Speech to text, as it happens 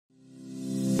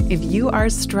If you are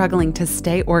struggling to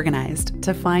stay organized,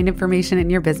 to find information in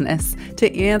your business, to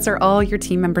answer all your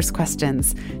team members'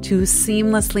 questions, to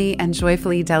seamlessly and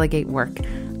joyfully delegate work,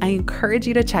 I encourage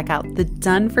you to check out the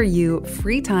Done For You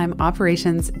Free Time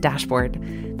Operations Dashboard.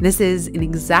 This is an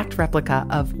exact replica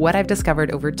of what I've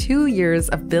discovered over 2 years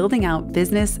of building out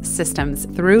business systems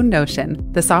through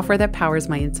Notion, the software that powers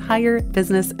my entire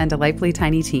business and delightfully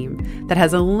tiny team, that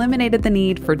has eliminated the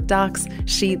need for docs,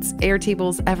 sheets,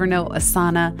 Airtables, Evernote,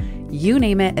 Asana, you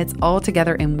name it, it's all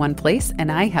together in one place,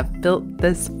 and I have built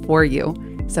this for you.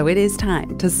 So it is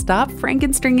time to stop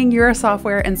Frankenstringing your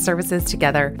software and services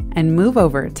together and move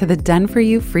over to the Done For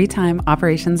You Free Time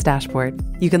Operations Dashboard.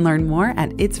 You can learn more at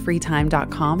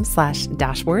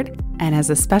itsfreetime.com/dashboard. And as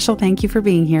a special thank you for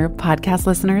being here, podcast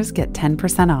listeners get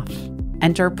 10% off.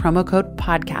 Enter promo code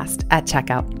podcast at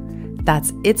checkout.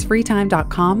 That's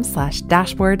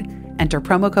itsfreetime.com/dashboard. Enter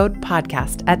promo code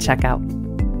podcast at checkout.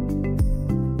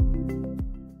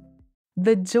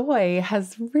 The joy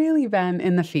has really been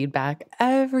in the feedback.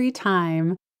 Every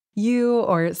time you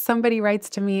or somebody writes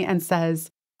to me and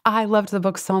says, I loved the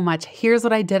book so much. Here's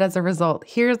what I did as a result.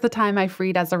 Here's the time I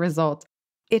freed as a result.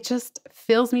 It just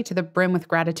fills me to the brim with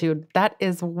gratitude. That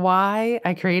is why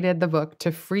I created the book,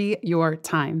 to free your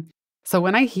time. So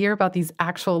when I hear about these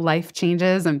actual life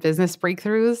changes and business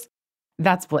breakthroughs,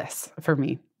 that's bliss for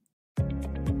me.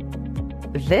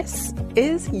 This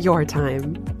is your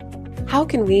time. How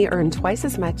can we earn twice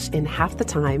as much in half the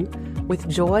time with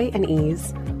joy and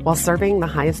ease while serving the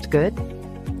highest good?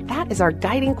 That is our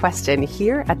guiding question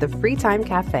here at the Free Time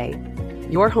Cafe,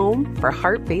 your home for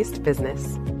heart-based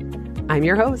business. I'm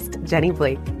your host, Jenny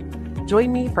Blake.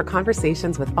 Join me for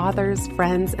conversations with authors,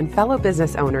 friends, and fellow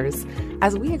business owners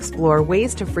as we explore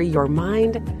ways to free your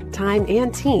mind, time,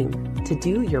 and team to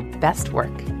do your best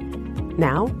work.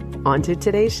 Now, on to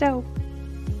today's show.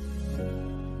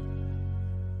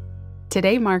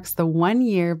 Today marks the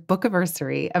 1-year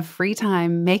bookiversary of Free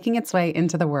Time making its way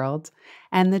into the world,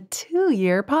 and the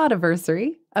 2-year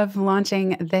podiversary of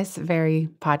launching this very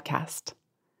podcast.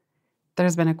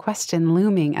 There's been a question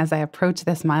looming as I approach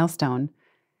this milestone.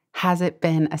 Has it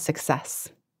been a success?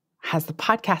 Has the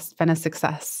podcast been a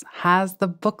success? Has the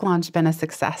book launch been a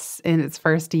success in its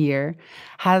first year?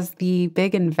 Has the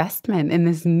big investment in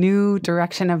this new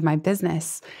direction of my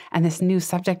business and this new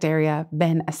subject area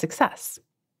been a success?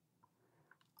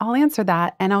 I'll answer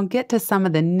that, and I'll get to some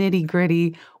of the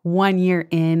nitty-gritty 1-year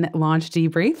in launch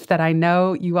debrief that I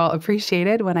know you all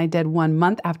appreciated when I did 1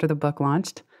 month after the book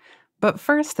launched. But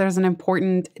first, there's an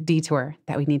important detour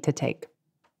that we need to take.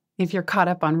 If you're caught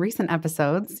up on recent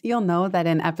episodes, you'll know that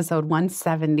in episode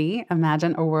 170,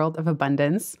 Imagine a World of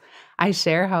Abundance, I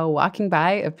share how walking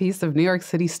by a piece of New York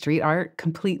City street art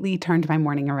completely turned my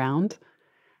morning around.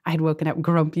 I'd woken up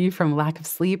grumpy from lack of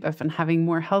sleep. I've been having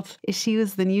more health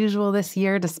issues than usual this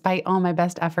year, despite all my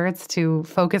best efforts to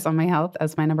focus on my health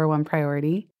as my number one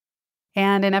priority.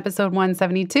 And in episode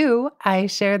 172, I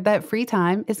shared that free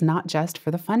time is not just for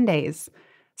the fun days.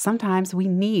 Sometimes we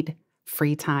need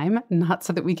free time, not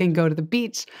so that we can go to the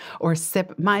beach or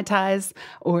sip Mai Tais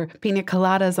or pina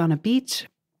coladas on a beach.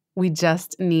 We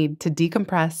just need to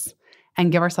decompress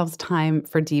and give ourselves time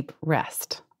for deep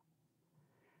rest.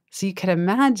 So you could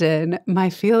imagine my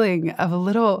feeling of a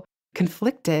little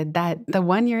conflicted that the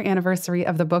 1-year anniversary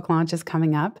of the book launch is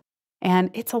coming up. And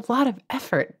it's a lot of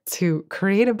effort to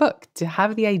create a book, to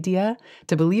have the idea,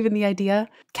 to believe in the idea,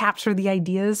 capture the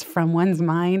ideas from one's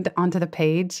mind onto the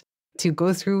page, to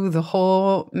go through the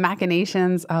whole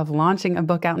machinations of launching a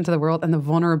book out into the world and the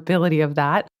vulnerability of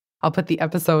that. I'll put the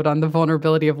episode on the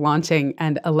vulnerability of launching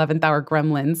and 11th Hour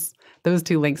Gremlins, those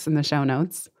 2 links in the show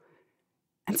notes.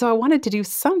 And so I wanted to do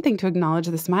something to acknowledge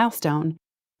this milestone.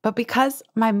 But because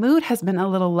my mood has been a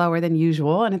little lower than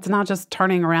usual, and it's not just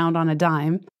turning around on a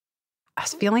dime, I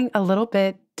was feeling a little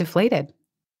bit deflated.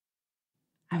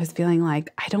 I was feeling like,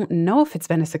 I don't know if it's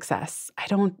been a success. I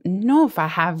don't know if I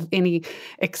have any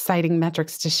exciting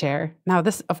metrics to share. Now,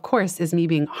 this, of course, is me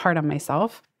being hard on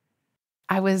myself.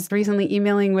 I was recently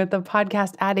emailing with a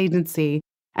podcast ad agency,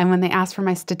 and when they asked for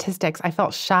my statistics, I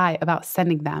felt shy about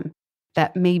sending them,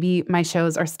 that maybe my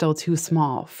shows are still too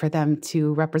small for them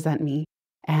to represent me.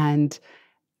 And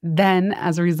then,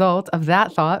 as a result of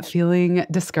that thought, feeling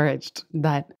discouraged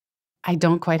that I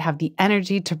don't quite have the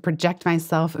energy to project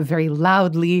myself very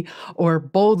loudly or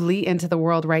boldly into the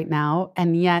world right now,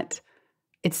 and yet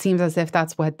it seems as if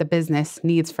that's what the business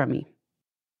needs from me.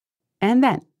 And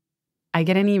then I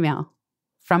get an email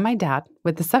from my dad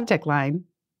with the subject line,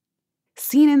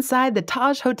 "Seen inside the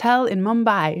Taj Hotel in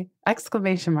Mumbai!"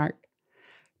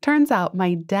 Turns out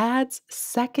my dad's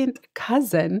second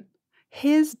cousin,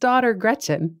 his daughter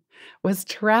Gretchen, was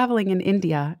traveling in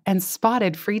India and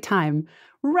spotted free time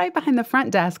right behind the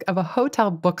front desk of a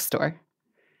hotel bookstore.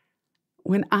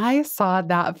 When I saw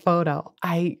that photo,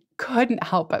 I couldn't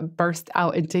help but burst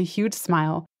out into a huge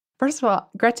smile. First of all,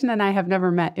 Gretchen and I have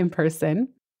never met in person.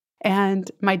 And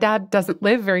my dad doesn't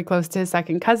live very close to his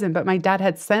second cousin, but my dad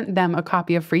had sent them a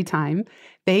copy of Free Time.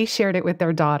 They shared it with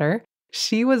their daughter.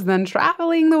 She was then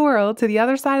traveling the world to the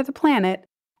other side of the planet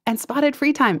and spotted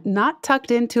Free Time, not tucked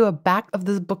into a back of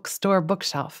the bookstore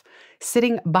bookshelf,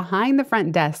 sitting behind the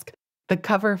front desk, the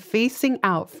cover facing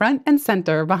out front and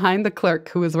center behind the clerk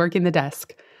who was working the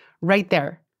desk, right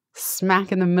there,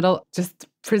 smack in the middle, just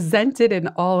presented in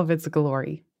all of its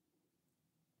glory.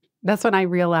 That's when I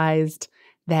realized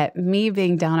that me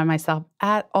being down on myself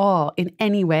at all in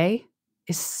any way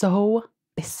is so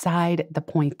beside the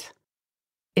point.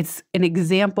 It's an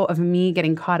example of me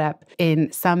getting caught up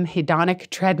in some hedonic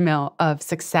treadmill of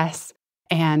success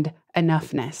and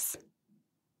enoughness.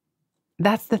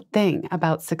 That's the thing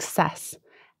about success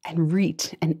and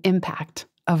reach and impact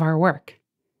of our work.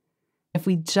 If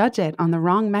we judge it on the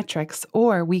wrong metrics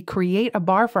or we create a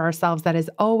bar for ourselves that is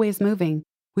always moving,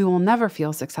 we will never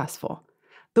feel successful.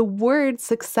 The word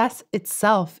success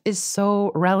itself is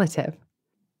so relative.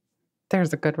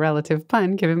 There's a good relative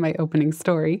pun given my opening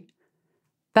story.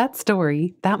 That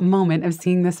story, that moment of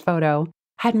seeing this photo,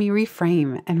 had me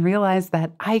reframe and realize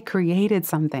that I created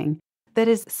something that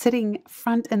is sitting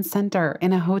front and center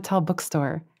in a hotel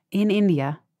bookstore in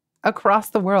India, across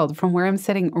the world from where I'm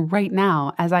sitting right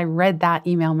now as I read that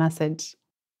email message.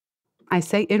 I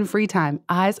say in free time,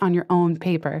 eyes on your own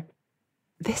paper.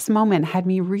 This moment had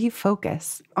me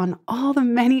refocus on all the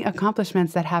many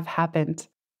accomplishments that have happened,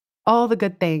 all the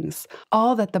good things,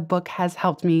 all that the book has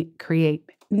helped me create,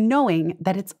 knowing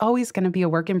that it's always going to be a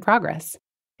work in progress.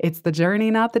 It's the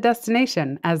journey, not the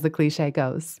destination, as the cliche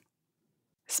goes.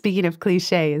 Speaking of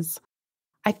cliches,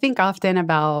 I think often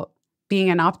about being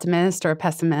an optimist or a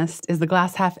pessimist. Is the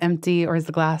glass half empty or is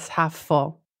the glass half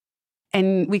full?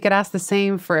 And we could ask the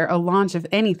same for a launch of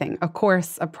anything, a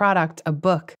course, a product, a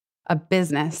book, a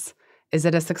business. Is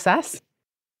it a success?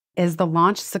 Is the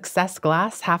launch success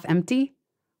glass half empty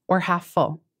or half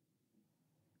full?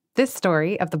 This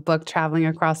story of the book traveling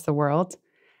across the world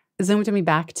zoomed me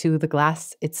back to the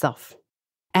glass itself.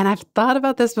 And I've thought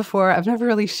about this before. I've never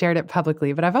really shared it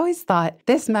publicly, but I've always thought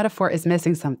this metaphor is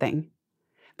missing something.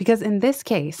 Because in this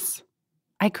case,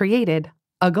 I created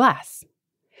a glass.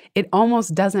 It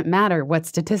almost doesn't matter what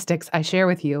statistics I share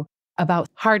with you about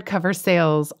hardcover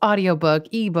sales, audiobook,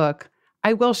 ebook.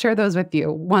 I will share those with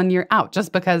you 1 year out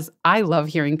just because I love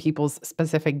hearing people's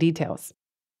specific details.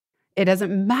 It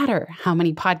doesn't matter how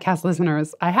many podcast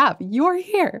listeners I have. You're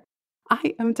here.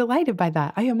 I am delighted by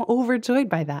that. I am overjoyed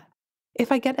by that.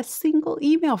 If I get a single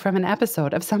email from an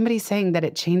episode of somebody saying that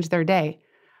it changed their day,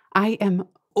 I am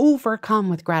overcome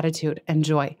with gratitude and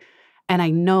joy. And I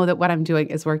know that what I'm doing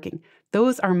is working.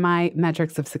 Those are my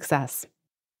metrics of success.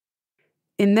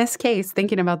 In this case,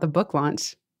 thinking about the book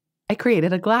launch, I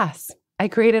created a glass. I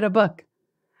created a book.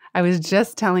 I was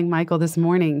just telling Michael this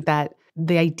morning that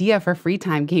the idea for free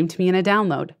time came to me in a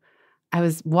download. I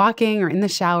was walking or in the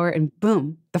shower and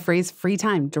boom, the phrase free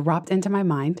time dropped into my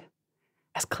mind.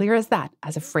 As clear as that,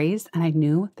 as a phrase, and I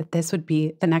knew that this would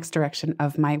be the next direction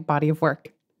of my body of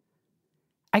work.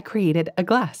 I created a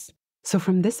glass. So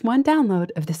from this one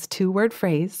download of this 2-word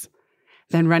phrase,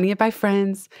 then running it by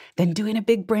friends, then doing a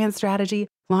big brand strategy,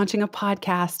 launching a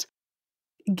podcast,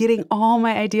 getting all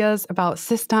my ideas about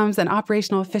systems and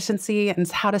operational efficiency and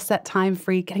how to set time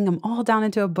free, getting them all down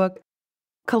into a book,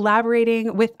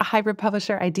 collaborating with a hybrid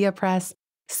publisher, Idea Press,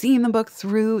 seeing the book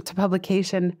through to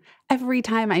publication. Every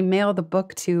time I mail the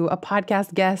book to a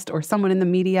podcast guest or someone in the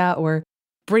media or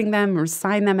bring them or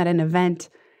sign them at an event,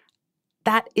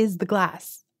 that is the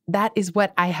glass. That is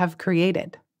what I have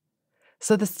created.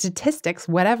 So the statistics,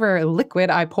 whatever liquid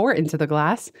I pour into the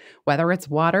glass, whether it's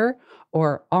water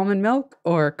or almond milk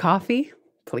or coffee,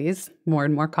 please, more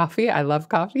and more coffee. I love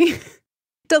coffee.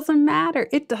 Doesn't matter.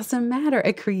 It doesn't matter.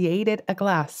 I created a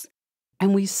glass.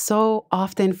 And we so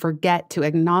often forget to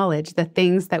acknowledge the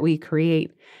things that we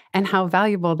create and how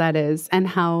valuable that is and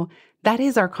how that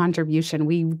is our contribution.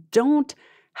 We don't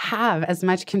have as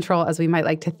much control as we might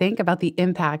like to think about the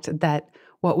impact that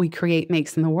what we create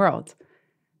makes in the world.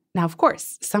 Now, of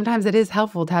course, sometimes it is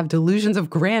helpful to have delusions of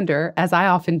grandeur, as I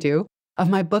often do, of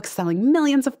my books selling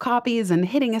millions of copies and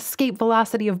hitting escape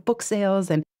velocity of book sales,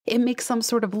 and it makes some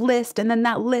sort of list, and then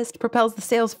that list propels the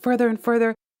sales further and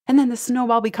further, and then the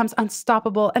snowball becomes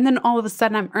unstoppable, and then all of a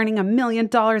sudden I'm earning $1 million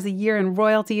a year in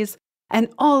royalties, and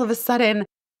all of a sudden,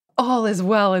 all is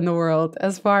well in the world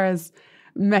as far as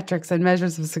metrics and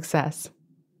measures of success.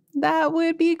 That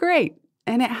would be great.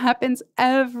 And it happens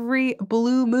every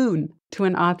blue moon to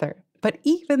an author. But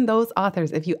even those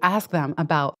authors, if you ask them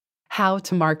about how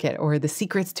to market or the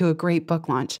secrets to a great book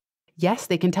launch, yes,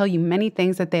 they can tell you many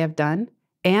things that they have done.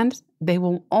 And they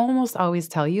will almost always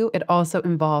tell you it also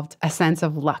involved a sense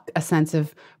of luck, a sense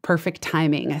of perfect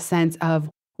timing, a sense of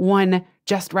one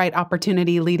just right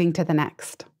opportunity leading to the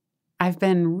next. I've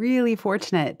been really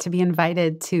fortunate to be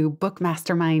invited to book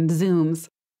mastermind Zooms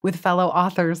with fellow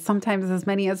authors, sometimes as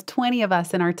many as 20 of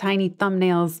us in our tiny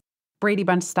thumbnails, Brady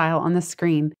Bunch style on the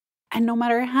screen. And no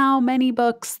matter how many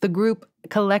books the group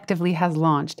collectively has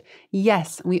launched,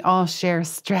 yes, we all share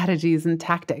strategies and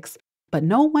tactics, but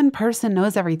no one person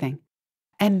knows everything.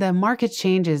 And the market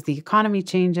changes, the economy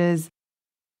changes.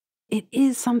 It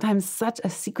is sometimes such a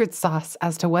secret sauce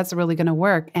as to what's really going to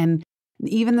work. And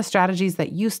even the strategies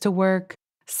that used to work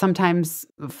sometimes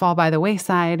fall by the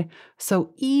wayside.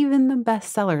 So even the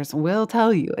best sellers will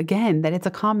tell you again that it's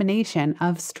a combination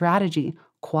of strategy,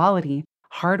 quality,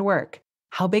 hard work,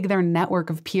 how big their network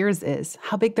of peers is,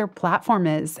 how big their platform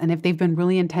is, and if they've been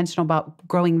really intentional about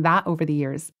growing that over the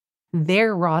years,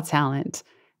 their raw talent,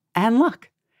 and luck.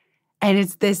 And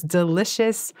it's this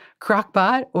delicious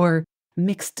crock-pot or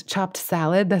mixed chopped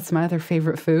salad, that's my other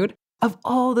favorite food, of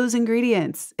all those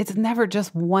ingredients. It's never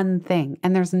just one thing,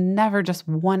 and there's never just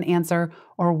one answer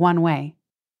or one way.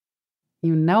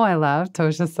 You know I love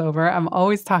Tosha Sober. I'm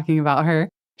always talking about her.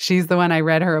 She's the one I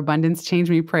read her Abundance Change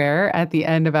Me prayer at the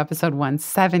end of episode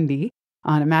 170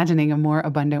 on imagining a more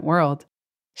abundant world.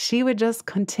 She would just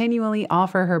continually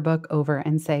offer her book over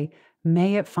and say,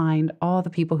 may it find all the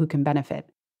people who can benefit.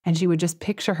 And she would just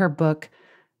picture her book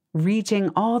reaching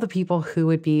all the people who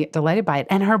would be delighted by it.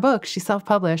 And her book, she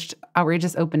self-published,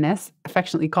 Outrageous Openness,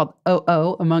 affectionately called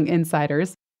OO among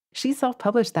insiders. She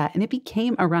self-published that, and it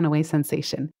became a runaway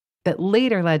sensation that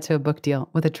later led to a book deal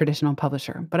with a traditional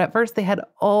publisher. But at first, they had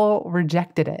all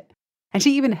rejected it. And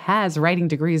she even has writing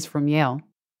degrees from Yale.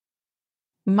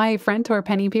 My friend Tor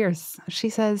Penny Pierce, she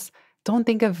says, don't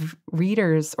think of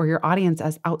readers or your audience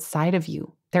as outside of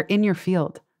you. They're in your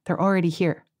field. They're already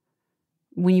here.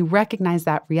 When you recognize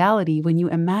that reality, when you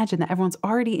imagine that everyone's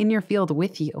already in your field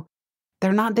with you,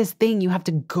 they're not this thing you have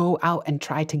to go out and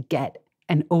try to get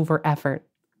and over effort.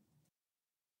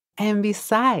 And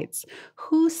besides,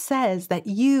 who says that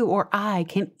you or I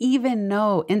can even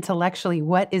know intellectually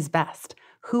what is best?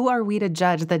 Who are we to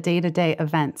judge the day-to-day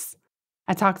events?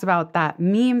 I talked about that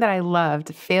meme that I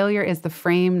loved, failure is the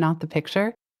frame, not the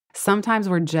picture. Sometimes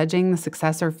we're judging the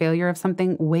success or failure of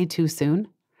something way too soon.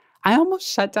 I almost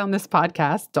shut down this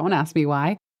podcast, don't ask me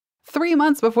why, 3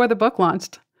 months before the book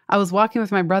launched. I was walking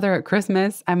with my brother at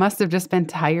Christmas. I must have just been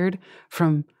tired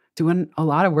from doing a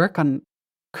lot of work on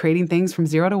creating things from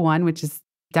 0 to 1, which is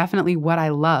definitely what I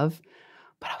love.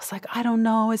 But I was like, I don't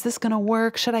know, is this going to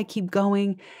work? Should I keep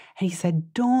going? And he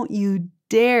said, don't you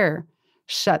dare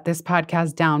shut this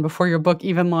podcast down before your book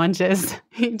even launches.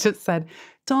 He just said,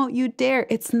 don't you dare.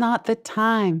 It's not the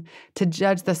time to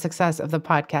judge the success of the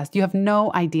podcast. You have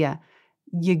no idea.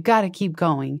 You got to keep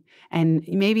going. And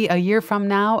maybe a year from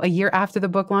now, a year after the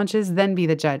book launches, then be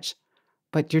the judge.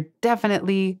 But you're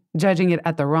definitely judging it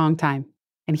at the wrong time.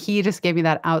 And he just gave me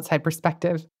that outside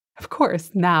perspective. Of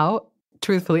course, now,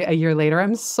 truthfully, a year later,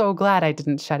 I'm so glad I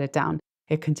didn't shut it down.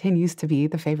 It continues to be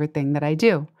the favorite thing that I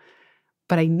do.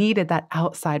 But I needed that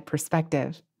outside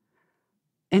perspective.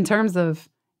 In terms of,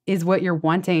 is what you're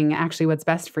wanting actually what's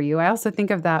best for you? I also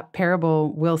think of that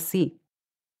parable, we'll see.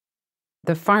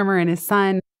 The farmer and his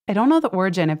son, I don't know the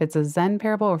origin, if it's a Zen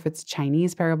parable or if it's a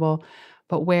Chinese parable,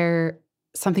 but where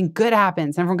something good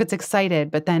happens and everyone gets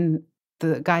excited, but then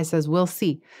the guy says, we'll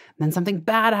see. And then something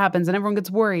bad happens and everyone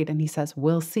gets worried and he says,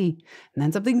 we'll see. And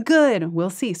then something good, we'll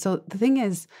see. So the thing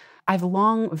is, I've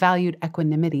long valued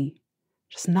equanimity,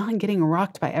 just not getting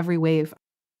rocked by every wave.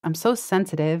 I'm so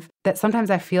sensitive that sometimes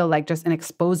I feel like just an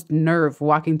exposed nerve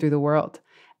walking through the world.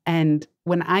 And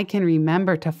when I can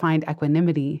remember to find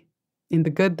equanimity in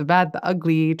the good, the bad, the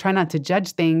ugly, try not to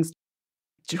judge things,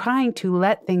 trying to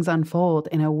let things unfold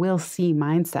in a will see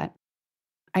mindset,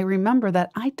 I remember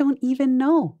that I don't even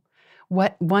know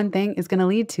what one thing is going to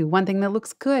lead to, one thing that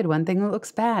looks good, one thing that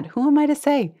looks bad. Who am I to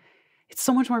say? It's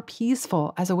so much more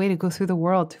peaceful as a way to go through the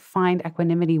world, to find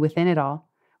equanimity within it all,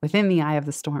 within the eye of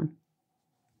the storm.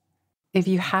 If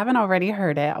you haven't already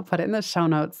heard it, I'll put it in the show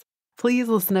notes. Please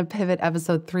listen to Pivot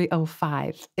episode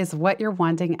 305. Is what you're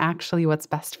wanting actually what's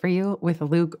best for you with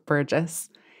Luke Burgess?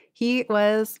 He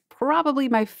was probably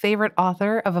my favorite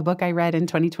author of a book I read in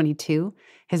 2022.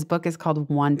 His book is called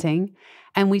Wanting.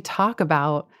 And we talk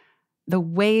about the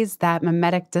ways that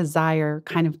mimetic desire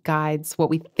kind of guides what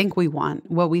we think we want,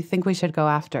 what we think we should go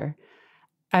after.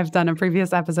 I've done a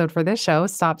previous episode for this show,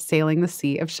 Stop Sailing the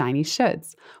Sea of Shiny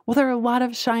Shoulds. Well, there are a lot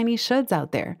of shiny shoulds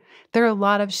out there. There are a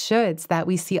lot of shoulds that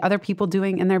we see other people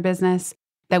doing in their business,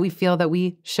 that we feel that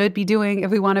we should be doing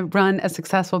if we want to run a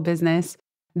successful business,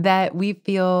 that we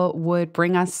feel would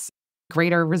bring us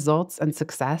greater results and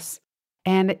success.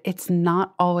 And it's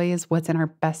not always what's in our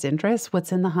best interest,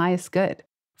 what's in the highest good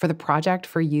for the project,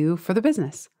 for you, for the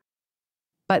business.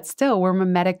 But still, we're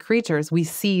mimetic creatures. We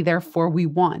see, therefore we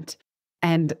want.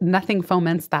 And nothing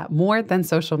foments that more than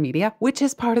social media, which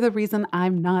is part of the reason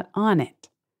I'm not on it.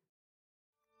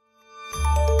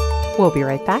 We'll be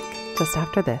right back just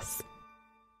after this.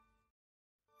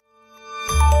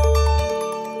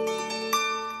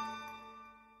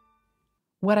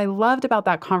 What I loved about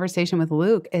that conversation with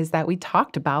Luke is that we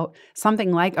talked about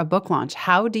something like a book launch.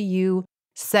 How do you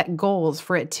set goals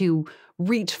for it to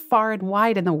reach far and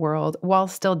wide in the world while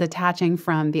still detaching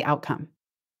from the outcome?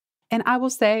 And I will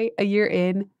say, a year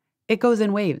in, it goes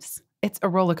in waves. It's a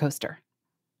roller coaster.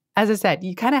 As I said,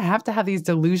 you kind of have to have these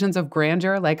delusions of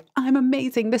grandeur, like, I'm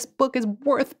amazing, this book is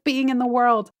worth being in the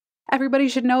world. Everybody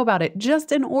should know about it,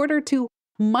 just in order to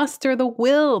muster the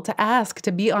will to ask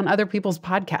to be on other people's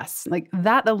podcasts. Like,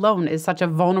 that alone is such a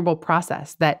vulnerable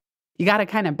process that you got to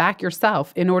kind of back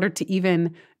yourself in order to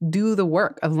even do the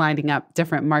work of lining up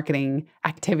different marketing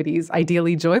activities,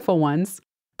 ideally joyful ones.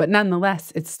 But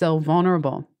nonetheless, it's still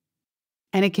vulnerable.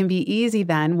 And it can be easy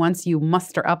then, once you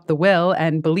muster up the will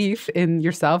and belief in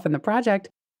yourself and the project,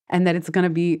 and that it's going to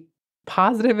be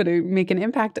positive and make an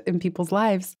impact in people's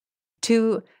lives,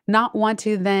 to not want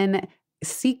to then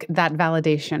seek that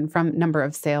validation from number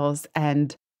of sales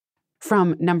and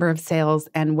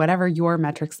whatever your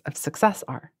metrics of success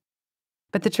are.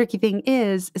 But the tricky thing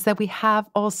is that we have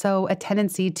also a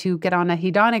tendency to get on a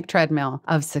hedonic treadmill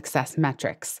of success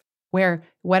metrics, where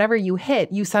whatever you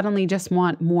hit, you suddenly just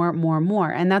want more, more, more.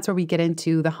 And that's where we get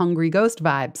into the hungry ghost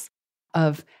vibes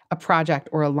of a project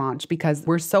or a launch, because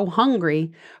we're so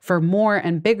hungry for more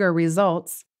and bigger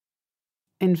results.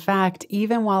 In fact,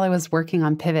 even while I was working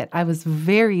on Pivot, I was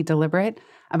very deliberate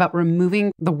about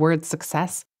removing the word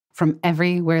success from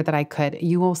everywhere that I could.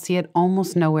 You will see it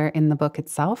almost nowhere in the book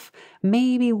itself.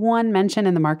 Maybe one mention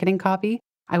in the marketing copy.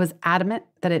 I was adamant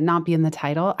that it not be in the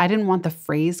title. I didn't want the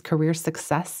phrase career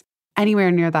success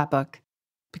anywhere near that book,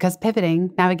 because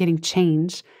pivoting, navigating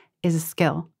change, is a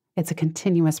skill. It's a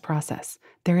continuous process.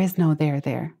 There is no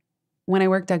there. When I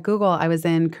worked at Google, I was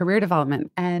in career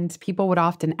development, and people would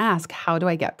often ask, how do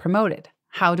I get promoted?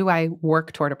 How do I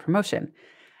work toward a promotion?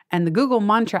 And the Google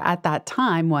mantra at that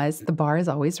time was the bar is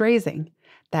always raising,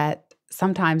 that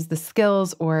sometimes the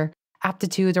skills or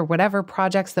aptitudes or whatever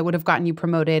projects that would have gotten you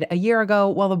promoted a year ago,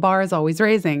 well, the bar is always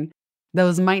raising.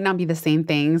 Those might not be the same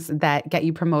things that get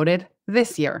you promoted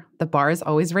this year. The bar is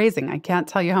always raising. I can't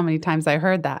tell you how many times I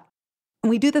heard that. And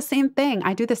we do the same thing.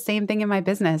 I do the same thing in my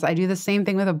business. I do the same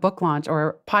thing with a book launch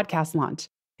or podcast launch.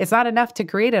 It's not enough to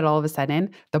create it all of a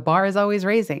sudden. The bar is always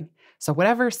raising. So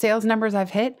whatever sales numbers I've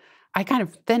hit, I kind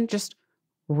of then just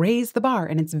raise the bar,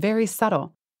 and it's very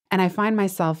subtle. And I find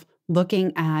myself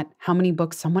looking at how many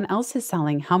books someone else is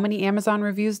selling, how many Amazon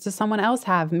reviews does someone else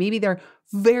have? Maybe they're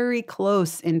very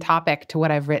close in topic to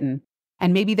what I've written,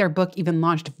 and maybe their book even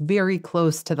launched very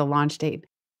close to the launch date.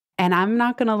 And I'm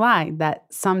not going to lie that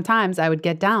sometimes I would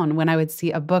get down when I would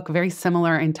see a book very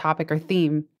similar in topic or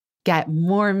theme get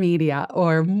more media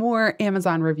or more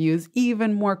Amazon reviews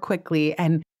even more quickly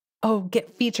and,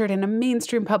 get featured in a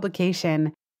mainstream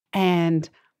publication. And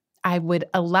I would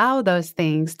allow those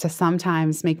things to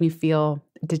sometimes make me feel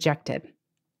dejected.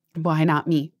 Why not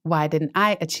me? Why didn't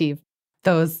I achieve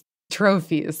those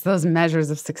trophies, those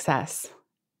measures of success?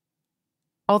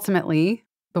 Ultimately,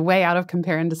 the way out of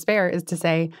compare and despair is to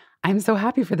say, I'm so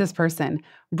happy for this person.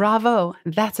 Bravo,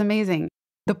 that's amazing.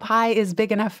 The pie is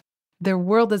big enough. The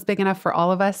world is big enough for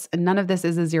all of us. And none of this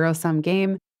is a zero-sum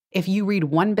game. If you read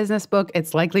one business book,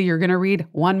 it's likely you're going to read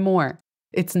one more.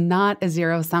 It's not a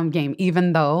zero-sum game,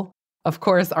 even though, of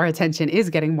course, our attention is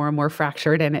getting more and more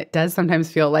fractured. And it does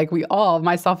sometimes feel like we all,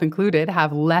 myself included,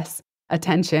 have less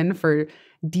attention for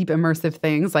deep immersive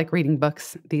things like reading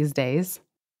books these days.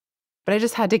 But I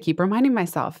just had to keep reminding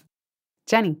myself,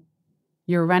 Jenny,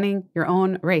 you're running your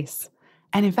own race.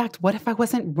 And in fact, what if I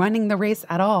wasn't running the race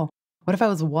at all? What if I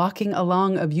was walking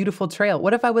along a beautiful trail?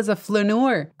 What if I was a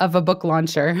flaneur of a book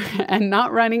launcher and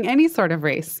not running any sort of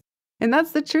race? And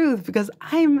that's the truth, because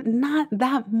I'm not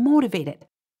that motivated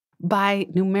by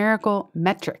numerical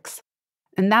metrics.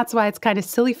 And that's why it's kind of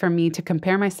silly for me to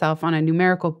compare myself on a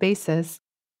numerical basis,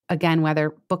 again,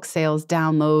 whether book sales,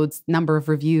 downloads, number of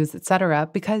reviews, etc.,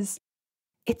 because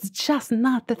it's just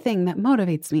not the thing that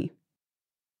motivates me.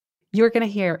 You're going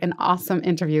to hear an awesome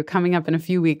interview coming up in a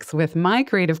few weeks with my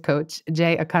creative coach,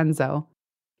 Jay Akunzo.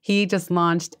 He just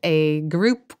launched a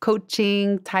group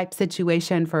coaching type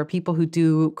situation for people who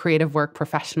do creative work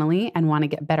professionally and want to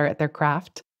get better at their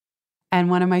craft. And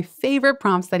one of my favorite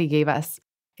prompts that he gave us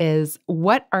is,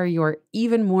 what are your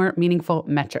even more meaningful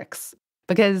metrics?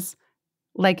 Because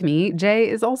like me, Jay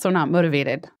is also not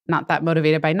that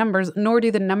motivated by numbers, nor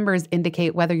do the numbers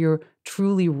indicate whether you're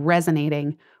truly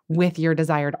resonating with your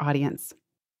desired audience.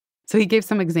 So he gave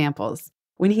some examples.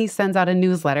 When he sends out a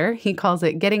newsletter, he calls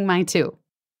it getting my two.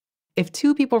 If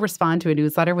 2 people respond to a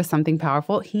newsletter with something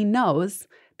powerful, he knows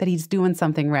that he's doing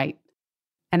something right.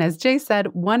 And as Jay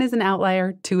said, 1 is an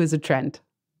outlier, 2 is a trend.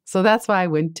 So that's why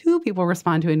when 2 people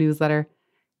respond to a newsletter,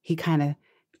 he kind of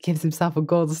gives himself a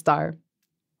gold star.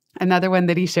 Another one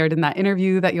that he shared in that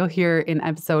interview that you'll hear in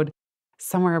episode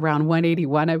somewhere around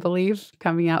 181, I believe,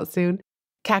 coming out soon,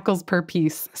 cackles per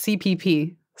piece,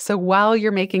 CPP. So while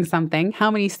you're making something, how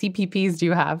many CPPs do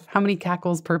you have? How many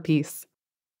cackles per piece?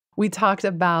 We talked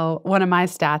about one of my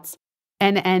stats,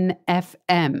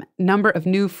 NNFM, number of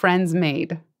new friends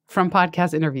made from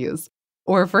podcast interviews.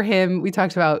 Or for him, we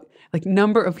talked about like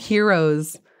number of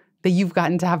heroes that you've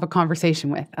gotten to have a conversation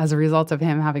with as a result of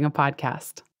him having a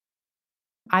podcast.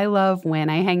 I love when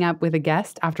I hang up with a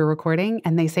guest after recording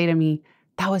and they say to me,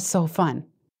 that was so fun.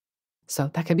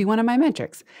 So that could be one of my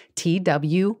metrics,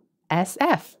 TWSF.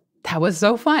 That was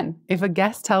so fun. If a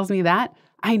guest tells me that,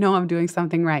 I know I'm doing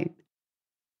something right.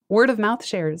 Word of mouth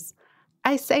shares.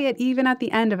 I say it even at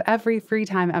the end of every free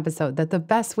time episode that the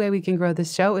best way we can grow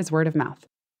this show is word of mouth.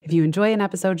 If you enjoy an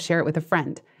episode, share it with a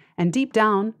friend. And deep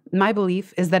down, my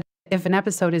belief is that if an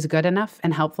episode is good enough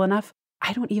and helpful enough,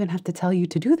 I don't even have to tell you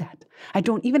to do that. I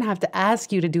don't even have to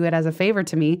ask you to do it as a favor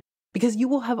to me because you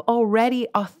will have already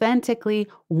authentically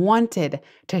wanted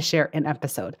to share an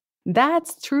episode.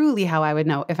 That's truly how I would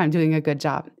know if I'm doing a good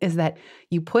job, is that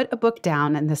you put a book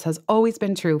down, and this has always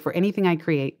been true for anything I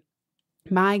create.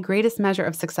 My greatest measure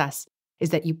of success is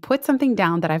that you put something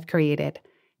down that I've created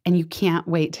and you can't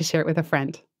wait to share it with a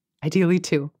friend, ideally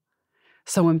 2.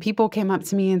 So when people came up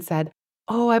to me and said,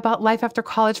 oh, I bought Life After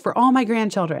College for all my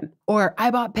grandchildren, or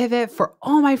I bought Pivot for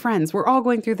all my friends, we're all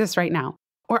going through this right now,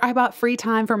 or I bought free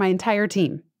time for my entire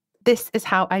team. This is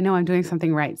how I know I'm doing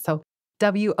something right. So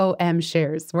WOM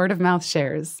shares, word of mouth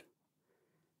shares.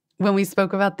 When we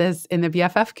spoke about this in the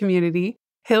BFF community,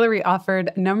 Hillary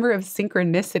offered number of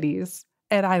synchronicities.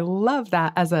 And I love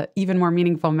that as an even more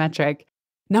meaningful metric.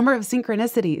 Number of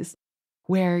synchronicities,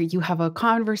 where you have a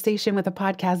conversation with a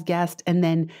podcast guest and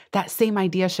then that same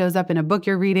idea shows up in a book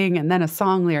you're reading and then a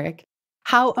song lyric.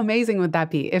 How amazing would that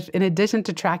be if, in addition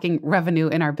to tracking revenue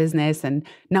in our business and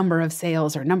number of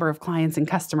sales or number of clients and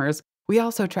customers, we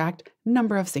also tracked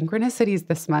number of synchronicities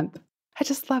this month? I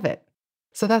just love it.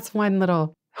 So that's one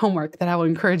little homework that I will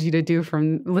encourage you to do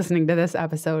from listening to this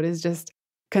episode, is just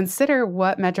consider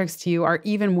what metrics to you are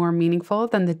even more meaningful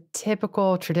than the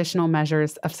typical traditional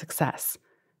measures of success.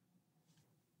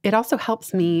 It also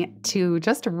helps me to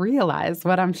just realize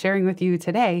what I'm sharing with you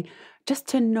today, just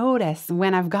to notice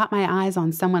when I've got my eyes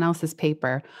on someone else's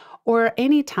paper, or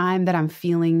any time that I'm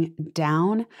feeling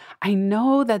down. I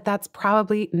know that that's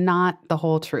probably not the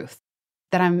whole truth,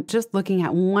 that I'm just looking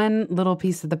at one little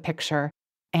piece of the picture.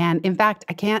 And in fact,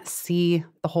 I can't see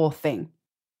the whole thing.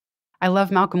 I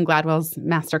love Malcolm Gladwell's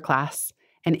masterclass.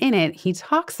 And in it, he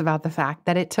talks about the fact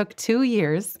that it took 2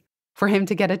 years for him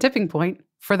to get a tipping point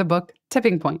for the book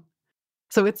Tipping Point.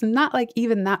 So it's not like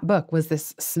even that book was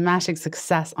this smashing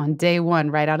success on day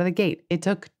 1 right out of the gate. It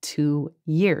took 2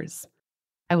 years.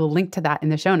 I will link to that in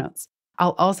the show notes.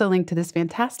 I'll also link to this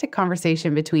fantastic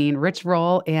conversation between Rich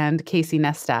Roll and Casey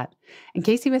Neistat. And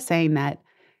Casey was saying that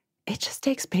it just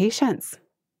takes patience.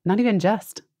 Not even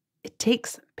just. It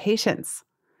takes patience.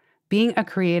 Being a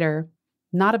creator,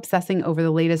 not obsessing over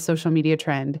the latest social media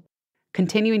trend,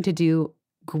 continuing to do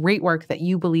great work that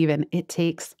you believe in, it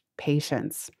takes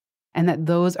patience. And that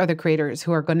those are the creators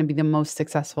who are going to be the most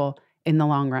successful in the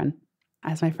long run.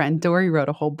 As my friend Dory wrote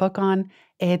a whole book on,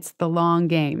 it's the long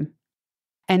game.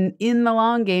 And in the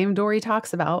long game, Dory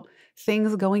talks about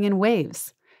things going in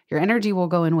waves. Your energy will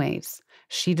go in waves.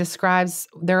 She describes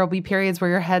there will be periods where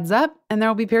your head's up and there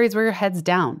will be periods where your head's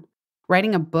down.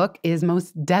 Writing a book is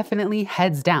most definitely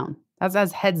heads down. That's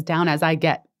as heads down as I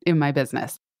get in my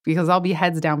business, because I'll be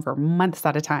heads down for months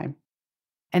at a time.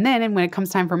 And then when it comes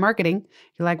time for marketing,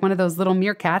 you're like one of those little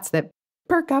meerkats that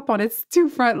perk up on its 2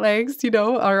 front legs,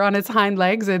 or on its hind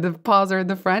legs, and the paws are in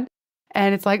the front.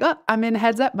 And it's like, oh, I'm in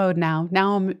heads up mode now.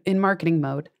 Now I'm in marketing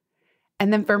mode.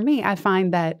 And then for me, I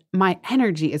find that my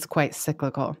energy is quite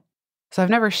cyclical. So I've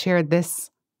never shared this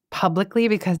publicly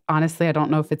because honestly, I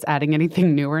don't know if it's adding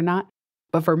anything new or not.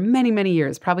 But for many, many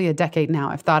years, probably a decade now,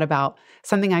 I've thought about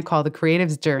something I call the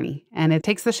creative's journey. And it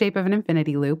takes the shape of an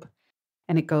infinity loop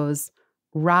and it goes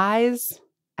rise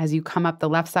as you come up the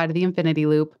left side of the infinity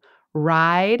loop,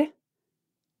 ride,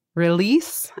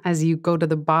 release as you go to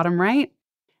the bottom right,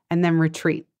 and then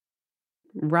retreat.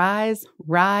 Rise,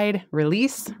 ride,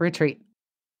 release, retreat.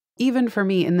 Even for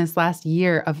me in this last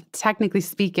year of technically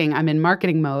speaking, I'm in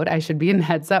marketing mode. I should be in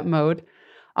heads up mode.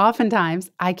 Oftentimes,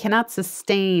 I cannot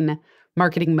sustain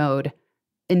marketing mode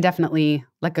indefinitely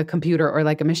like a computer or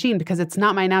like a machine because it's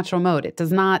not my natural mode. It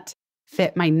does not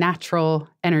fit my natural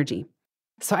energy.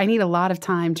 So I need a lot of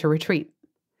time to retreat.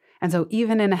 And so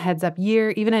even in a heads up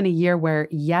year, even in a year where,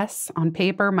 yes, on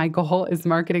paper, my goal is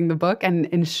marketing the book and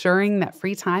ensuring that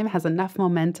free time has enough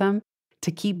momentum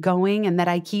to keep going and that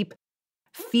I keep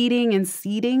feeding and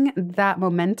seeding that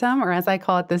momentum, or as I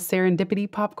call it, the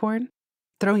serendipity popcorn,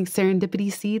 throwing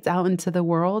serendipity seeds out into the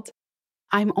world,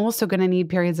 I'm also going to need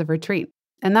periods of retreat.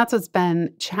 And that's what's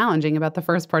been challenging about the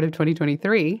first part of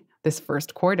 2023, this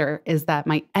first quarter, is that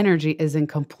my energy is in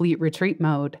complete retreat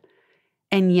mode.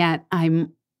 And yet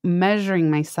I'm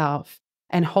measuring myself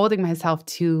and holding myself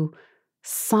to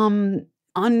some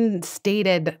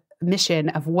unstated mission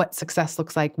of what success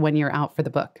looks like when you're out for the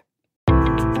book.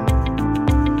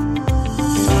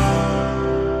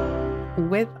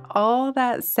 With all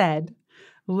that said,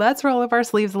 let's roll up our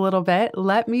sleeves a little bit.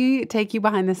 Let me take you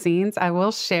behind the scenes. I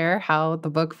will share how the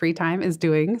book Free Time is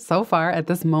doing so far at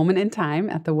this moment in time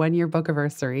at the 1-year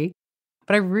bookiversary.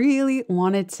 But I really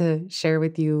wanted to share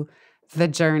with you the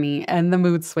journey and the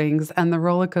mood swings and the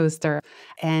roller coaster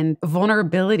and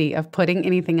vulnerability of putting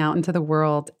anything out into the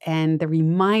world and the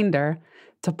reminder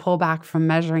to pull back from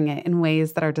measuring it in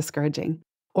ways that are discouraging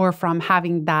or from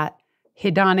having that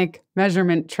hedonic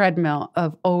measurement treadmill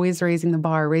of always raising the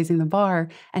bar,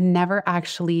 and never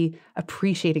actually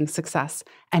appreciating success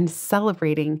and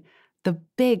celebrating the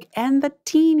big and the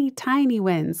teeny tiny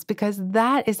wins, because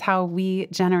that is how we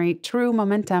generate true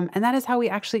momentum. And that is how we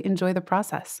actually enjoy the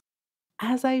process.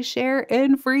 As I share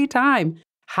in Free Time,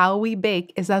 how we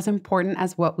bake is as important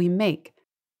as what we make.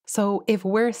 So if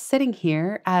we're sitting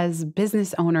here as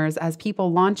business owners, as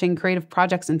people launching creative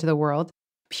projects into the world,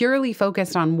 purely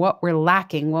focused on what we're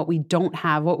lacking, what we don't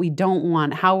have, what we don't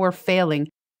want, how we're failing,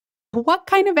 what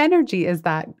kind of energy is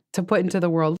that to put into the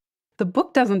world? The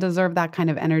book doesn't deserve that kind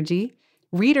of energy.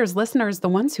 Readers, listeners, the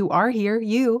ones who are here,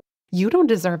 you don't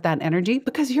deserve that energy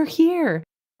because you're here,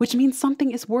 which means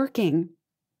something is working.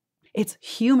 It's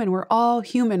human. We're all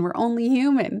human. We're only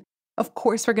human. Of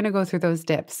course, we're going to go through those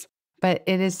dips, but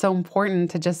it is so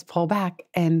important to just pull back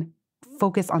and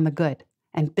focus on the good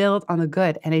and build on the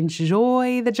good and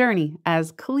enjoy the journey,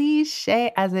 as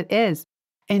cliche as it is.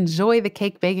 Enjoy the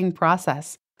cake baking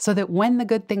process so that when the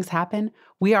good things happen,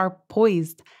 we are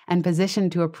poised and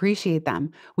positioned to appreciate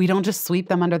them. We don't just sweep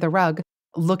them under the rug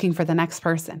looking for the next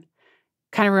person.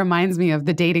 Kind of reminds me of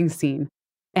the dating scene.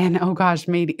 And oh gosh,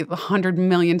 made 100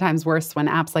 million times worse when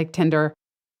apps like Tinder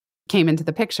came into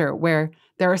the picture, where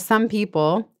there are some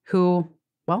people who,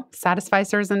 well,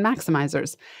 satisficers and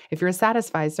maximizers. If you're a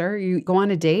satisficer, you go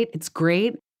on a date, it's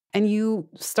great, and you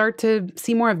start to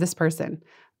see more of this person.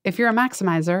 If you're a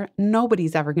maximizer,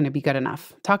 nobody's ever going to be good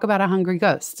enough. Talk about a hungry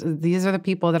ghost. These are the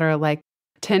people that are like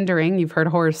Tindering. You've heard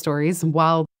horror stories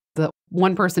while the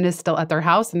one person is still at their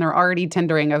house and they're already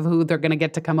Tindering of who they're going to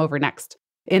get to come over next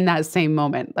in that same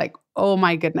moment. Like, oh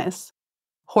my goodness,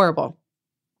 horrible.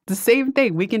 The same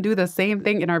thing. We can do the same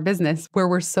thing in our business where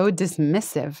we're so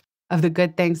dismissive of the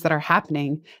good things that are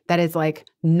happening that it's like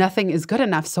nothing is good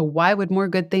enough. So why would more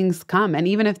good things come? And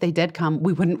even if they did come,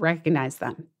 we wouldn't recognize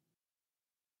them.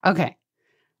 Okay.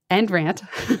 End rant.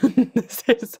 This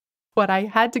is what I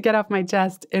had to get off my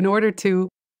chest in order to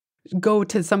go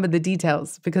to some of the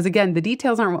details. Because again, the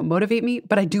details aren't what motivate me,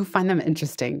 but I do find them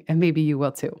interesting, and maybe you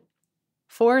will too.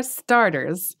 For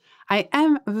starters, I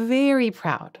am very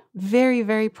proud, very,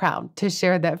 very proud to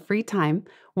share that Free Time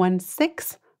won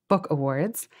 6 book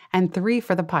awards and 3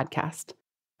 for the podcast.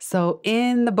 So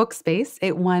in the book space,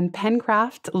 it won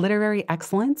Pencraft Literary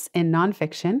Excellence in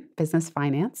Nonfiction, Business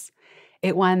Finance.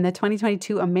 It won the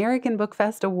 2022 American Book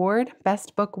Fest Award,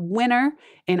 Best Book Winner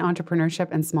in Entrepreneurship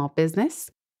and Small Business.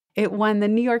 It won the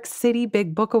New York City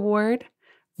Big Book Award.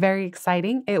 Very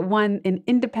exciting. It won an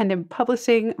Independent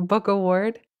Publishing Book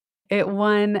Award. It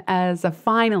won as a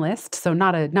finalist, so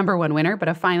not a number one winner, but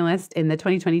a finalist in the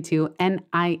 2022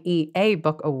 NIEA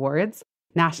Book Awards,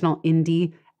 National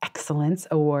Indie Excellence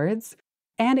Awards.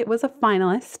 And it was a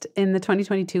finalist in the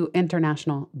 2022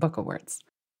 International Book Awards.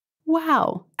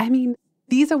 Wow. I mean,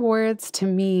 these awards to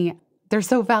me, They're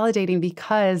so validating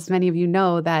because many of you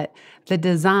know that the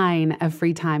design of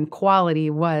free time quality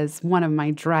was one of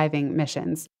my driving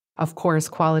missions. Of course,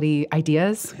 quality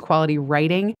ideas, quality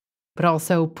writing, but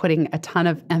also putting a ton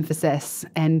of emphasis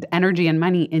and energy and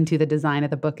money into the design of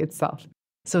the book itself.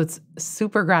 So it's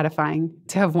super gratifying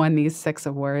to have won these 6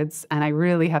 awards. And I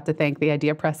really have to thank the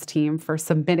Idea Press team for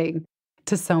submitting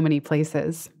to so many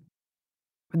places.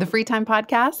 The Free Time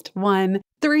Podcast won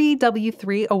 3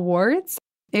 W3 awards.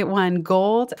 It won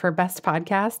gold for Best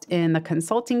Podcast in the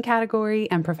consulting category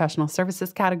and professional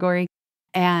services category,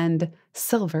 and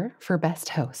silver for Best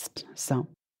Host. So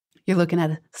you're looking at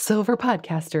a silver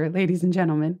podcaster, ladies and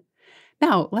gentlemen.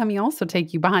 Now, let me also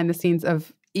take you behind the scenes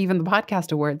of even the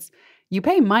podcast awards. You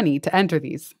pay money to enter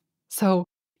these. So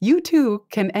you too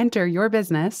can enter your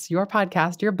business, your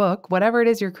podcast, your book, whatever it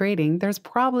is you're creating. There's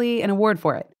probably an award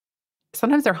for it.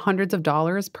 Sometimes there are hundreds of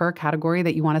dollars per category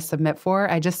that you want to submit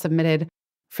for. I just submitted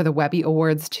for the Webby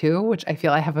Awards too, which I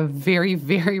feel I have a very,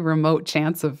 very remote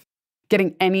chance of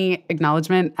getting any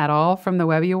acknowledgement at all from the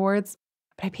Webby Awards.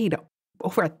 But I paid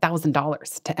over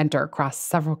 $1,000 to enter across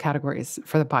several categories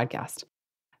for the podcast.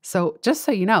 So just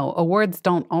so you know, awards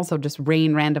don't also just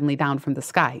rain randomly down from the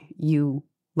sky. You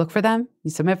look for them,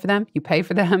 you submit for them, you pay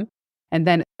for them. And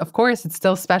then, of course, it's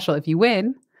still special if you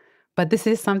win, but this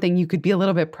is something you could be a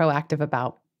little bit proactive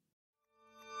about.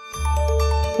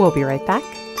 We'll be right back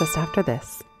just after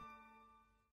this.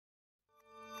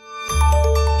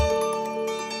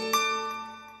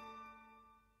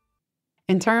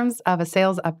 In terms of a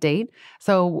sales update,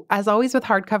 so as always with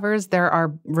hardcovers, there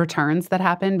are returns that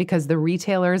happen because the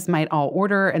retailers might all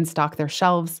order and stock their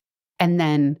shelves, and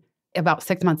then about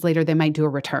 6 months later, they might do a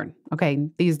return. Okay,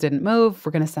 these didn't move.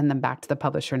 We're going to send them back to the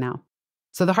publisher now.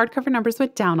 So the hardcover numbers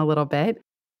went down a little bit.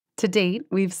 To date,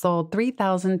 we've sold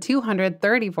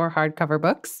 3,234 hardcover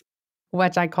books,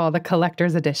 which I call the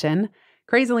collector's edition.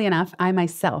 Crazily enough, I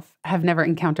myself have never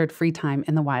encountered free time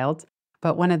in the wild,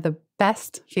 but one of the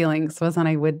best feelings was when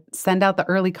I would send out the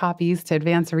early copies to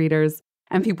advanced readers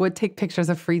and people would take pictures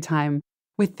of free time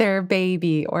with their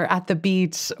baby or at the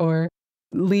beach, or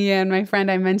Leanne, my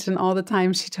friend I mention all the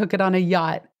time, she took it on a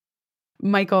yacht.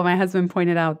 Michael, my husband,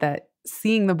 pointed out that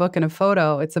seeing the book in a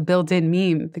photo, it's a built-in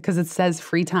meme because it says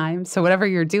free time. So whatever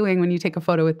you're doing when you take a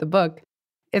photo with the book,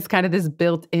 it's kind of this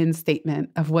built-in statement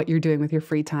of what you're doing with your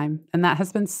free time. And that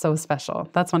has been so special.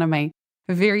 That's one of my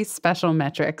very special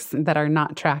metrics that are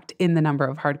not tracked in the number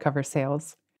of hardcover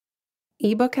sales.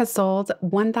 Ebook has sold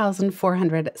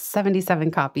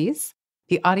 1,477 copies.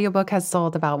 The audiobook has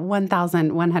sold about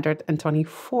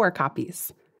 1,124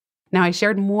 copies. Now, I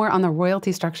shared more on the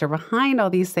royalty structure behind all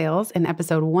these sales in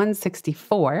episode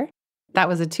 164. That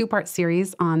was a 2-part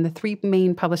series on the 3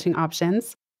 main publishing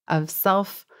options of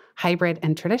self, hybrid,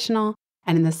 and traditional.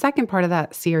 And in the second part of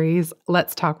that series,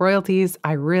 Let's Talk Royalties,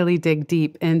 I really dig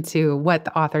deep into what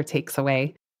the author takes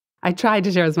away. I tried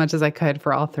to share as much as I could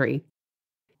for all 3.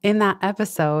 In that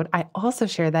episode, I also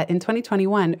shared that in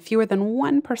 2021, fewer than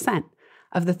 1%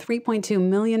 of the 3.2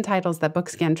 million titles that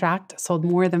Bookscan tracked sold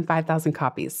more than 5,000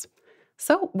 copies.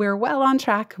 So we're well on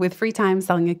track with free time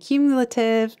selling a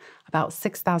cumulative about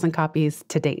 6,000 copies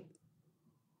to date.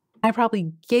 I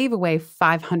probably gave away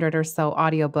 500 or so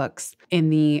audiobooks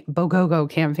in the BoGoGo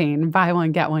campaign, buy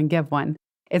one, get one, give one.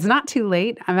 It's not too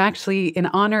late. I'm actually, in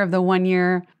honor of the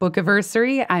 1-year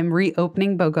bookiversary, I'm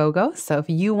reopening BoGoGo. So if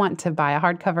you want to buy a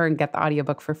hardcover and get the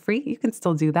audiobook for free, you can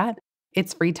still do that.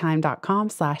 It's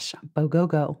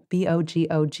freetime.com/BoGoGo,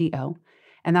 BoGoGo.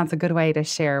 And that's a good way to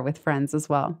share with friends as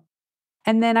well.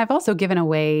 And then I've also given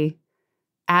away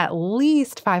at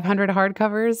least 500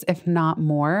 hardcovers, if not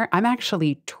more. I'm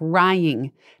actually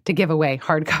trying to give away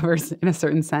hardcovers in a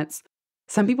certain sense.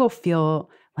 Some people feel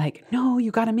like, no, you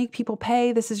got to make people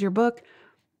pay. This is your book.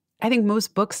 I think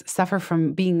most books suffer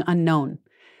from being unknown.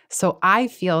 So I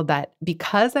feel that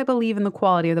because I believe in the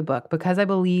quality of the book, because I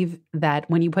believe that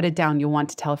when you put it down, you'll want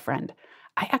to tell a friend,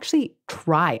 I actually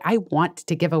try. I want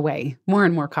to give away more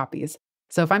and more copies.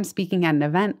 So if I'm speaking at an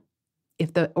event,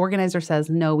 if the organizer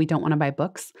says, no, we don't want to buy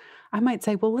books, I might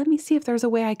say, well, let me see if there's a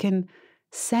way I can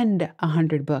send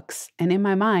 100 books. And in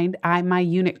my mind, my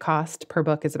unit cost per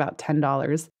book is about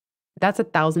 $10. That's a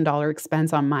 $1,000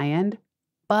 expense on my end.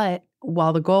 But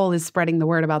while the goal is spreading the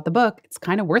word about the book, it's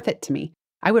kind of worth it to me.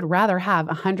 I would rather have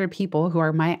 100 people who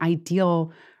are my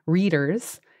ideal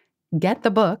readers get the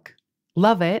book,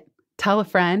 love it, tell a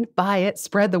friend, buy it,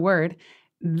 spread the word.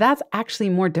 That's actually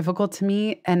more difficult to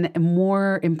me and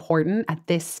more important at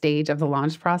this stage of the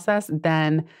launch process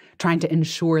than trying to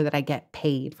ensure that I get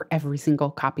paid for every single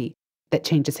copy that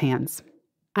changes hands.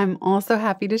 I'm also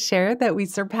happy to share that we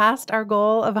surpassed our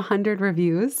goal of 100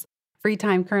 reviews Free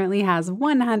Time currently has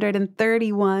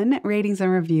 131 ratings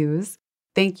and reviews.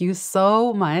 Thank you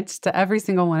so much to every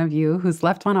single one of you who's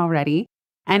left one already.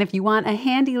 And if you want a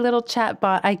handy little chat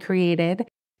bot I created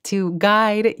to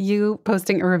guide you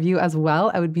posting a review as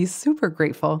well, I would be super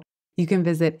grateful. You can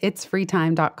visit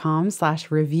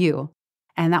itsfreetime.com/review.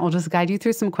 And that will just guide you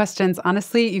through some questions.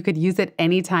 Honestly, you could use it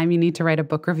anytime you need to write a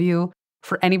book review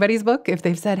for anybody's book. If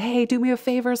they've said, hey, do me a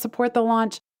favor, support the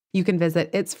launch, you can visit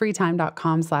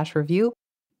itsfreetime.com/review.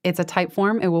 It's a type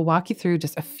form. It will walk you through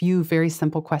just a few very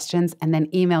simple questions and then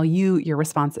email you your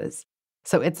responses.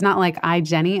 So it's not like I,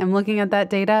 Jenny, am looking at that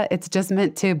data. It's just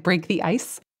meant to break the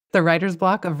ice, the writer's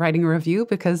block of writing a review,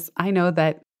 because I know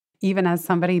that even as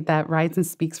somebody that writes and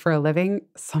speaks for a living,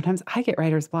 sometimes I get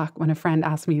writer's block when a friend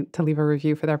asks me to leave a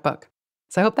review for their book.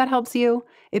 So I hope that helps you.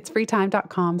 It's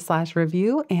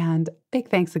freetime.com/review. And big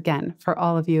thanks again for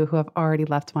all of you who have already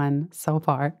left one so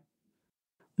far.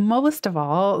 Most of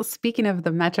all, speaking of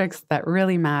the metrics that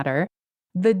really matter,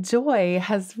 the joy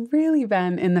has really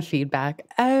been in the feedback.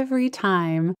 Every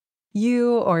time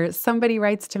you or somebody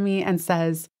writes to me and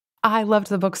says, I loved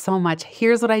the book so much.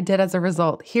 Here's what I did as a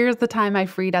result. Here's the time I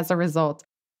freed as a result.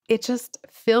 It just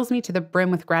fills me to the brim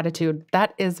with gratitude.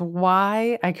 That is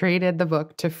why I created the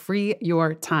book, to free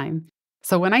your time.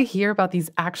 So when I hear about these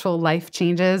actual life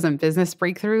changes and business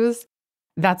breakthroughs,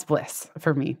 that's bliss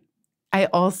for me. I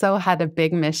also had a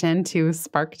big mission to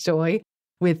spark joy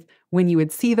with when you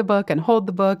would see the book and hold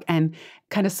the book, and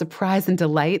kind of surprise and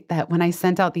delight that when I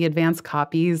sent out the advanced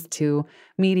copies to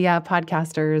media,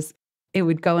 podcasters, it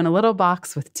would go in a little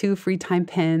box with 2 free time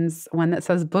pins, one that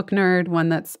says book nerd, one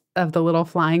that's of the little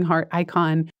flying heart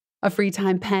icon, a free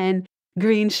time pen,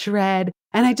 green shred.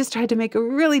 And I just tried to make a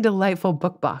really delightful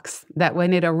book box that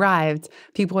when it arrived,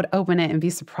 people would open it and be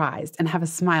surprised and have a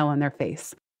smile on their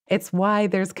face. It's why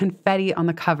there's confetti on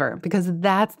the cover, because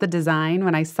that's the design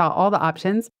when I saw all the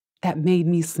options that made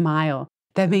me smile,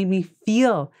 that made me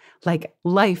feel like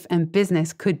life and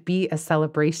business could be a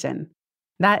celebration.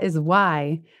 That is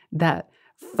why that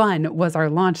fun was our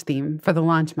launch theme for the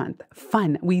launch month.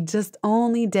 Fun. We just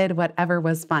only did whatever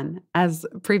was fun. As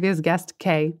previous guest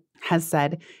Kay has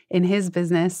said, in his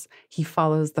business, he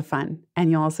follows the fun.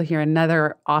 And you'll also hear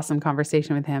another awesome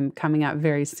conversation with him coming out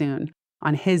very soon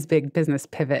on his big business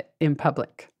pivot in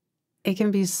public. It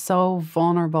can be so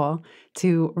vulnerable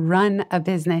to run a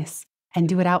business and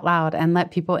do it out loud and let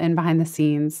people in behind the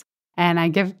scenes. And I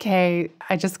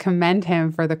just commend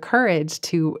him for the courage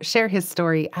to share his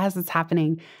story as it's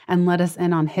happening and let us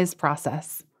in on his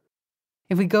process.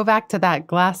 If we go back to that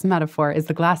glass metaphor, is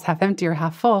the glass half empty or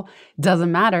half full?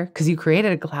 Doesn't matter, because you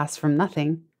created a glass from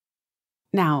nothing.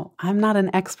 Now, I'm not an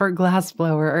expert glass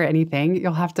blower or anything.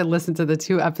 You'll have to listen to the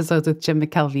 2 episodes with Jim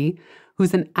McKelvey,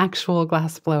 who's an actual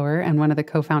glass blower and one of the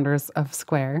co-founders of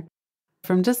Square.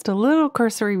 From just a little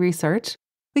cursory research,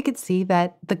 we could see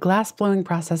that the glass blowing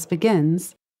process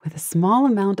begins with a small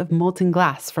amount of molten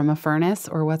glass from a furnace,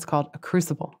 or what's called a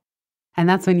crucible. And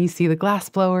that's when you see the glass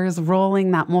blowers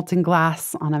rolling that molten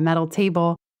glass on a metal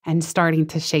table and starting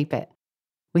to shape it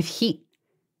with heat.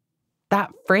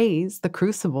 That phrase, the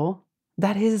crucible,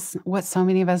 that is what so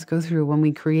many of us go through when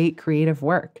we create creative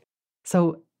work.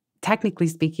 So technically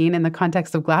speaking, in the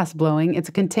context of glass blowing, it's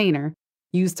a container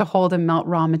used to hold and melt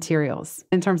raw materials.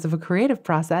 In terms of a creative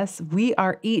process, we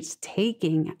are each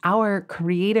taking our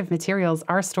creative materials,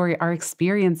 our story, our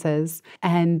experiences,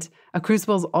 and a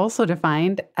crucible is also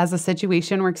defined as a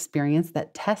situation or experience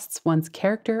that tests one's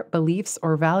character, beliefs,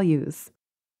 or values.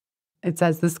 It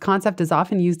says this concept is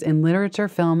often used in literature,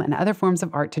 film, and other forms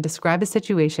of art to describe a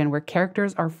situation where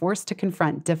characters are forced to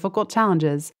confront difficult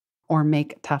challenges or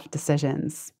make tough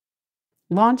decisions.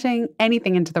 Launching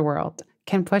anything into the world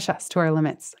can push us to our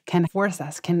limits, can force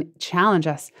us, can challenge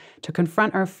us to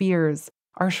confront our fears,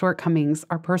 our shortcomings,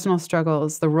 our personal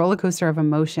struggles, the roller coaster of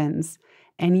emotions.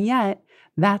 And yet,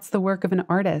 that's the work of an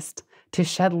artist, to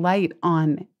shed light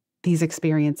on these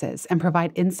experiences and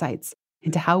provide insights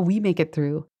into how we make it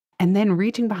through, and then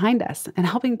reaching behind us and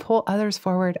helping pull others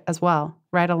forward as well,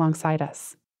 right alongside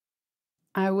us.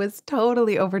 I was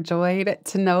totally overjoyed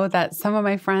to know that some of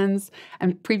my friends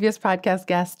and previous podcast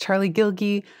guests, Charlie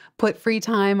Gilgee, put Free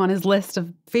Time on his list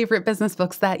of favorite business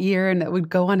books that year, and that would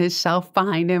go on his shelf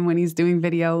behind him when he's doing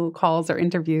video calls or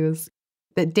interviews.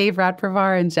 That Dave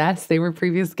Radpravar and Jess, they were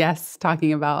previous guests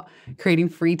talking about creating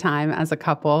free time as a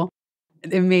couple.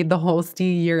 It made the whole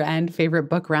Steve year-end favorite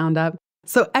book roundup.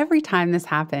 So every time this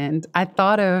happened, I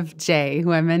thought of Jay,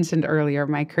 who I mentioned earlier,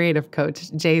 my creative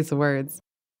coach, Jay's words.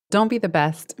 Don't be the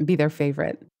best, be their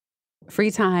favorite.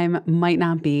 Free Time might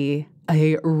not be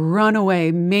a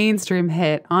runaway mainstream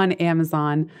hit on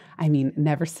Amazon. I mean,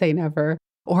 never say never.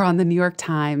 or on the New York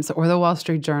Times or the Wall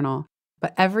Street Journal.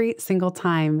 But every single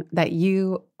time that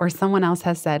you or someone else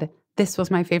has said, this was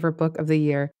my favorite book of the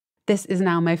year, this is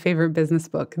now my favorite business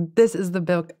book, this is the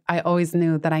book I always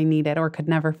knew that I needed or could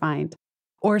never find,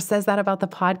 or says that about the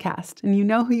podcast, and you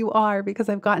know who you are because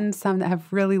I've gotten some that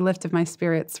have really lifted my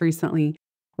spirits recently,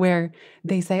 where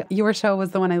they say, your show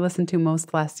was the one I listened to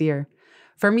most last year.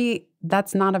 For me,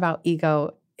 that's not about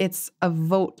ego. It's a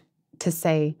vote to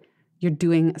say you're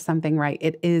doing something right.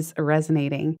 It is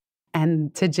resonating.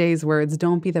 And to Jay's words,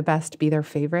 don't be the best, be their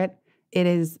favorite. It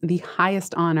is the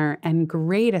highest honor and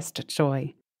greatest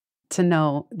joy to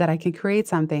know that I can create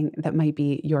something that might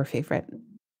be your favorite.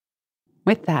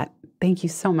 With that, thank you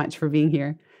so much for being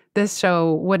here. This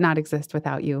show would not exist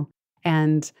without you.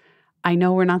 And I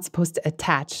know we're not supposed to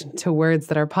attach to words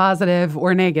that are positive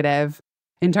or negative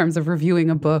in terms of reviewing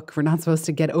a book. We're not supposed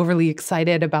to get overly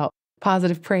excited about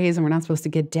positive praise, and we're not supposed to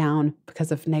get down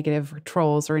because of negative or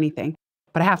trolls or anything.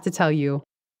 But I have to tell you,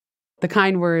 the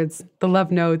kind words, the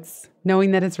love notes,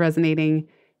 knowing that it's resonating,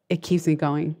 it keeps me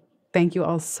going. Thank you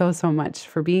all so, so much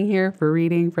for being here, for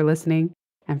reading, for listening,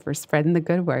 and for spreading the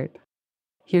good word.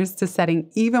 Here's to setting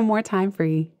even more time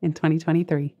free in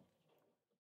 2023.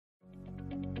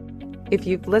 If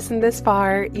you've listened this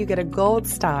far, you get a gold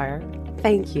star.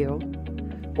 Thank you.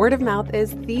 Word of mouth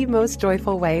is the most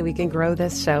joyful way we can grow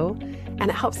this show, and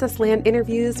it helps us land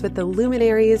interviews with the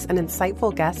luminaries and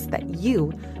insightful guests that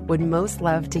you would most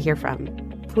love to hear from.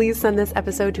 Please send this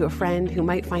episode to a friend who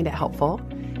might find it helpful.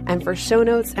 And for show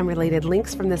notes and related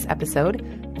links from this episode,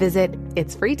 visit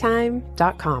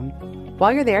itsfreetime.com.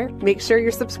 While you're there, make sure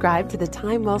you're subscribed to the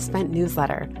Time Well Spent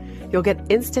newsletter. You'll get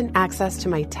instant access to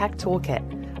my tech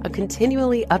toolkit, a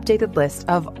continually updated list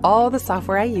of all the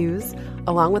software I use,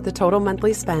 along with the total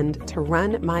monthly spend to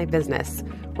run my business,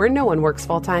 where no one works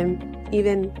full-time,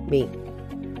 even me.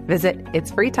 Visit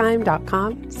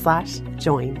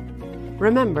itsfreetime.com/join.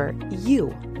 Remember,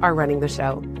 you are running the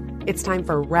show. It's time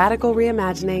for radical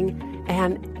reimagining,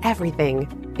 and everything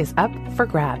is up for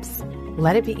grabs.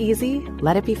 Let it be easy,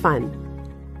 let it be fun,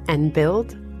 and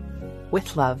build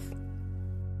with love.